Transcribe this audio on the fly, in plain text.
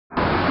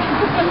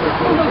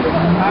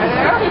Hi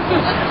there.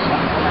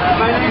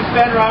 My name's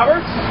Ben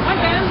Roberts. Hi,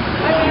 Ben.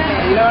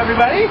 You know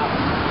everybody?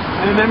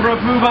 I'm a member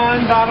of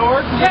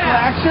MoveOn.org, Political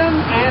Action,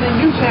 and a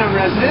Newtown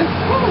resident.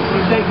 So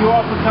thank you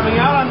all for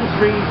coming out on this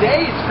rainy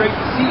day. It's great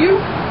to see you.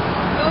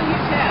 Go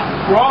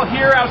Newtown. We're all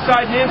here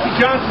outside Nancy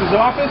Johnson's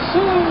office.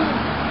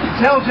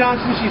 Tell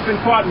Johnson she's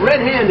been caught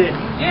red-handed.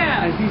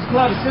 Yeah. As these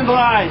gloves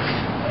symbolize.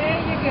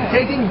 There you go.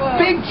 Taking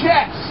big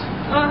checks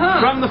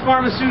from the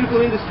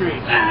pharmaceutical industry.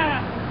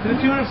 To the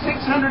tune of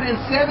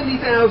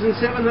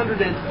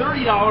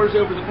 $670,730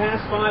 over the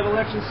past 5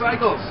 election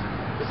cycles.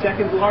 The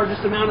second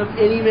largest amount of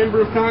any member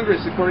of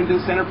Congress, according to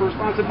the Center for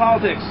Responsive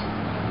Politics,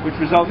 which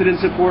resulted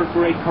in support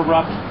for a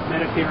corrupt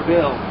Medicare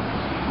bill.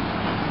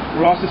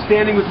 We're also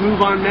standing with Move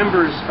On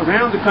members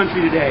around the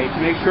country today to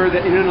make sure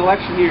that in an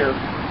election year,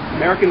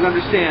 Americans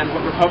understand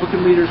what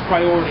Republican leaders'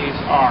 priorities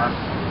are.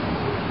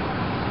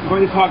 I'm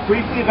going to talk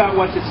briefly about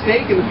what's at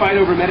stake in the fight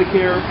over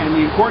Medicare and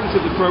the importance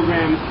of the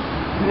program,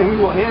 and then we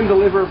will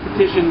hand-deliver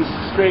petitions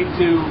straight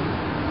to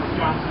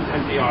Johnson's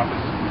empty office.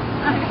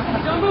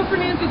 Don't vote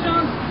for Nancy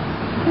Johnson.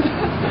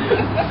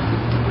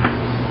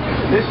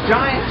 This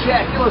giant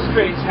check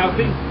illustrates how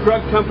big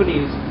drug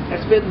companies have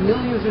spent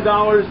millions of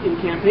dollars in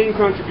campaign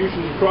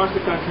contributions across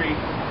the country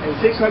and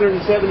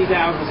 $670,730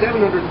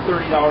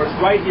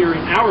 right here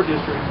in our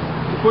district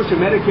to push a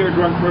Medicare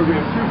drug program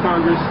through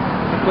Congress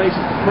that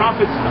places the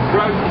profits of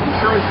drug and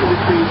insurance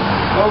industries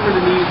over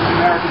the needs of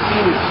American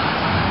seniors.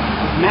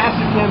 With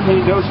massive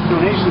campaign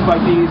donations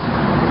like these,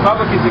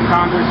 Republicans in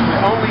Congress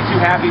are only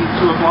too happy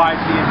to oblige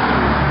the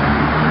industry.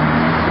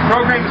 The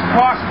program is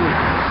costly.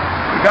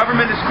 The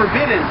government is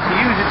forbidden to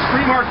use its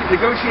free market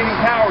negotiating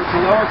power to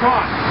lower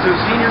costs, so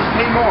seniors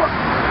pay more.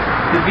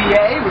 The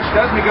VA, which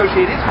does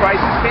negotiate its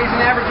prices, pays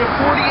an average of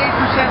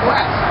 48%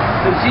 less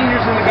than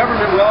seniors in the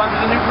government will under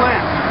the new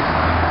plan.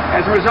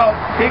 As a result,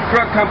 big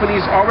drug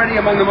companies, already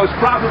among the most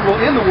profitable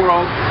in the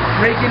world,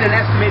 rake in an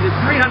estimated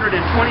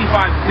 $325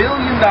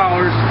 billion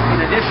in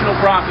additional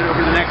profit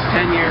over the next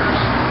 10 years.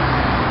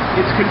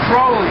 It's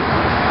controlling.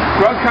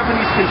 Drug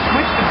companies can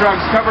switch the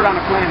drugs covered on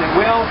a plan at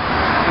will,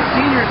 but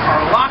seniors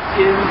are locked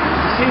in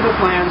single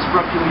plans for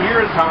up to a year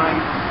at a time,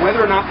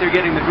 whether or not they're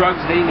getting the drugs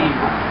they need.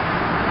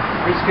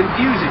 It's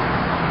confusing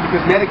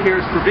because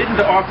Medicare is forbidden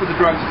to offer the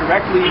drugs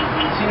directly.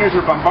 Seniors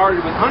are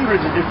bombarded with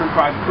hundreds of different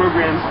private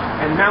programs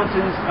and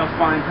mountains of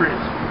fine print.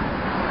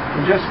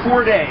 In just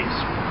 4 days,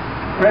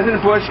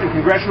 President Bush and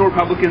congressional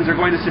Republicans are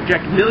going to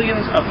subject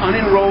millions of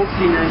unenrolled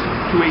seniors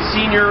to a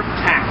senior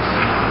tax,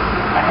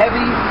 a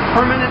heavy,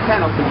 permanent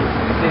penalty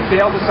if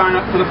they fail to sign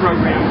up for the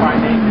program by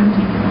May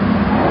 15th.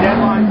 The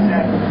deadline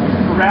set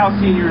to corral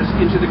seniors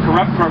into the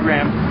corrupt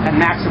program and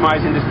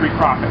maximize industry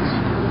profits.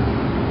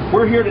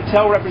 We're here to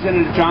tell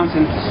Representative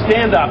Johnson to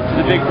stand up to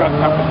the big drug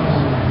companies,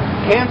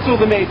 cancel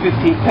the May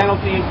 15th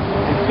penalty,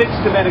 and fix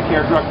the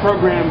Medicare drug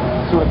program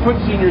so it puts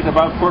seniors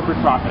above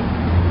corporate profit.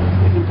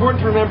 It's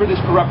important to remember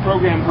this corrupt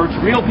program hurts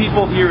real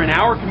people here in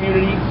our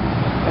community,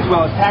 as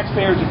well as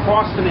taxpayers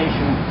across the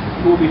nation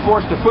who will be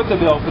forced to foot the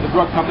bill for the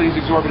drug companies'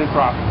 exorbitant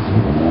profits.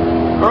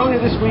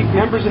 Earlier this week,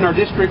 members in our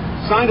district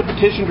signed a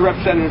petition to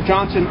Representative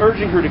Johnson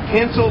urging her to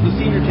cancel the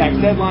senior tax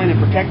deadline and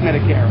protect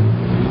Medicare.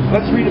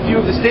 Let's read a few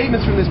of the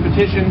statements from this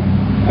petition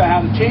about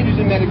how the changes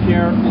in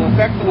Medicare will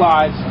affect the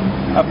lives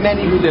of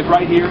many who live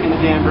right here in the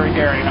Danbury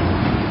area.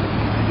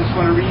 I just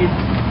want to read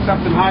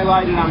something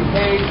highlighted on the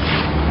page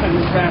and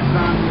then pass it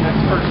on to the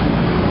next person.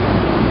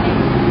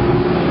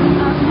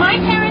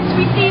 My parents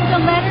received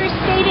a letter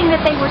stating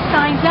that they were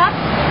signed up,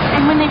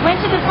 and when they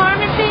went to the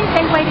pharmacy,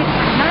 they waited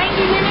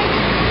 90 minutes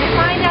to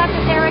find out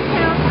that their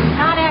account was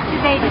not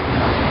activated.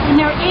 In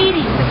their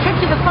 80s, the trip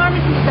to the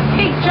pharmacy was a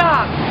big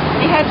job.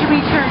 They had to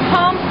return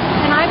home,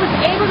 and I was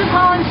able to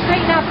call and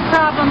straighten out the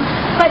problem,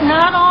 but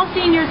not all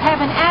seniors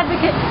have an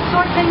advocate to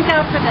sort things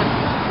out for them.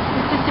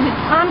 The system is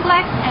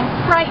complex and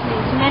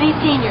frightening to many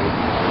seniors.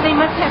 They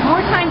must have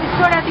more time to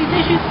sort out these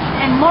issues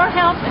and more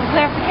help and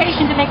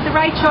clarification to make the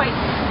right choice.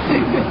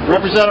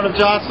 Representative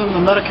Johnson,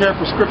 the Medicare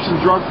prescription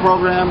drug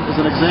program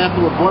is an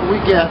example of what we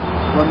get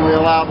when we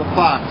allow the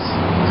fox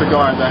to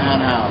guard the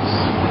hen house.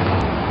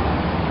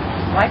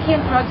 Why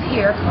can't drugs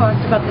here cost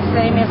about the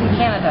same as in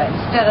Canada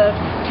instead of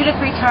 2 to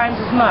 3 times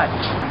as much?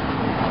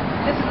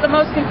 This is the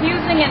most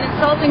confusing and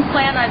insulting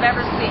plan I've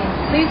ever seen.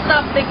 Please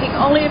stop thinking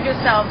only of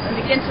yourselves and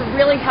begin to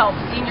really help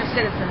senior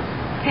citizens.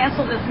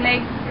 Cancel this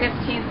May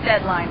 15th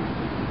deadline.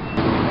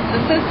 The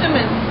system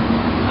is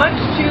much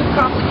too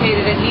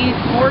complicated and needs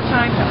more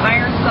time to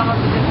iron some of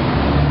the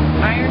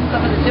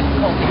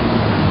difficulties.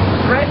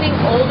 Threatening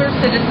older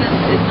citizens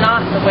is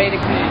not the way to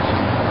go.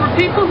 For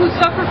people who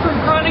suffer from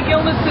chronic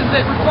illnesses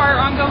that require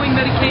ongoing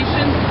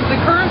medication, the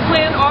current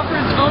plan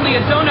offers only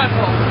a donut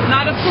hole,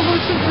 not a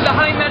solution to the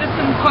high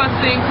medicine costs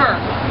they incur.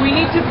 We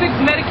need to fix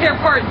Medicare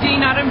Part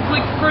D, not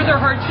inflict further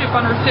hardship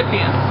on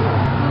recipients.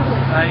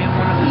 I am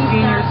one of the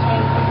seniors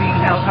being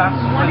held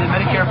hostage by the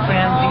Medicare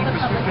Plan D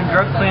prescription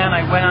drug plan.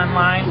 I went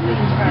online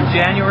in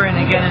January and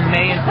again in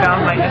May and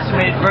found my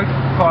estimated drug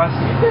costs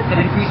had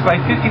increased by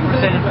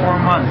 50% in 4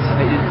 months.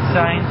 I didn't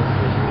sign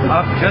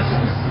up just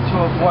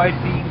to avoid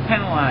being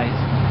penalized.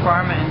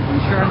 pharma, and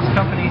insurance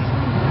companies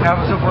have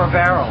us over a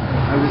barrel.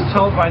 I was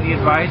told by the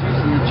advisors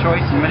in the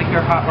Choice and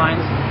Medicare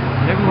hotlines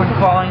that everyone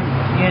calling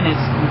in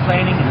is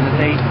complaining and that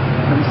they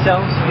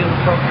themselves feel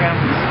the program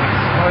is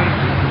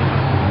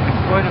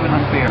exploitive and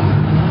unfair.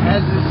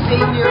 As a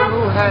senior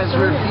who has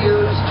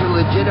refused to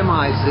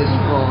legitimize this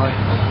fraud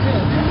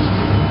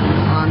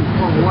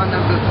for one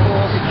of the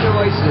false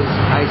choices,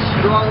 I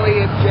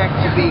strongly object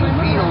to being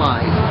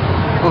penalized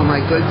for my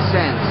good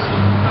sense.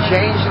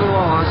 Change the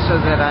law so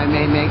that I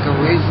may make a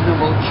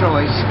reasonable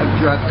choice of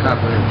drug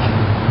coverage.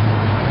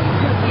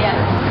 Yes.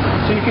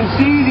 So you can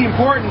see the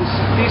importance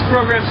these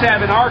programs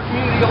have in our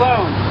community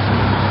alone.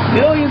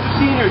 Millions of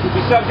seniors will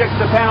be subject to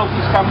the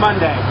penalties come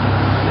Monday.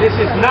 This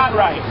is not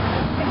right.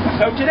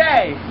 So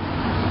today,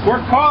 we're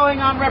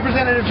calling on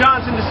Representative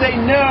Johnson to say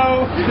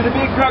no to the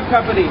big drug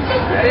companies.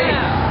 Ready?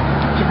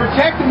 To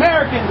protect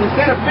Americans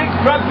instead of big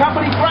drug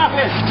company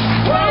profits.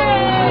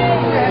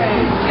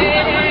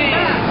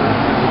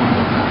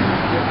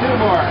 Two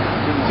more.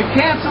 To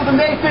cancel the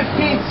May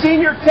 15th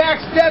senior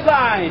tax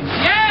deadline.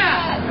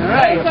 Yeah! All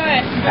right.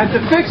 And to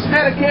fix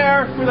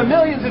Medicare for the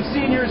millions of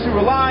seniors who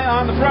rely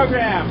on the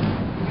program.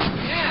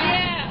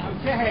 Yeah!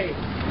 Okay.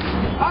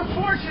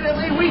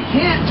 Unfortunately, we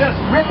can't just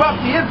rip up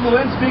the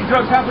influence big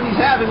drug companies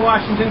have in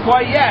Washington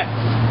quite yet.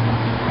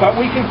 But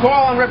we can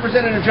call on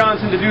Representative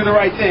Johnson to do the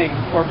right thing,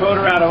 or vote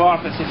her out of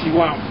office if she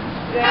won't.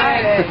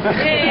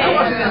 I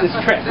wasn't in this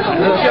trip. It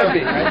should be,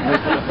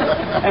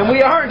 right? And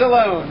we aren't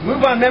alone.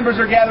 Move On members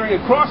are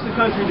gathering across the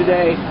country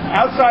today,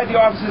 outside the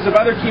offices of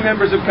other key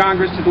members of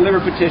Congress, to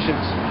deliver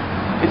petitions.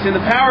 It's in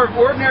the power of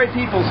ordinary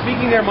people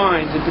speaking their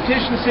minds, and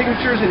petition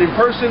signatures and in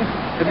person,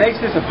 that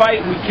makes this a fight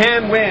we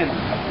can win.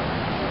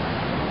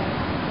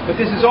 But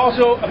this is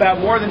also about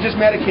more than just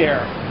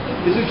Medicare.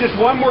 This is just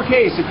one more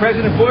case of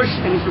President Bush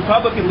and his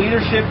Republican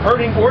leadership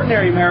hurting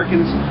ordinary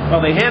Americans while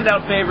they hand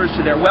out favors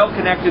to their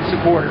well-connected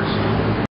supporters.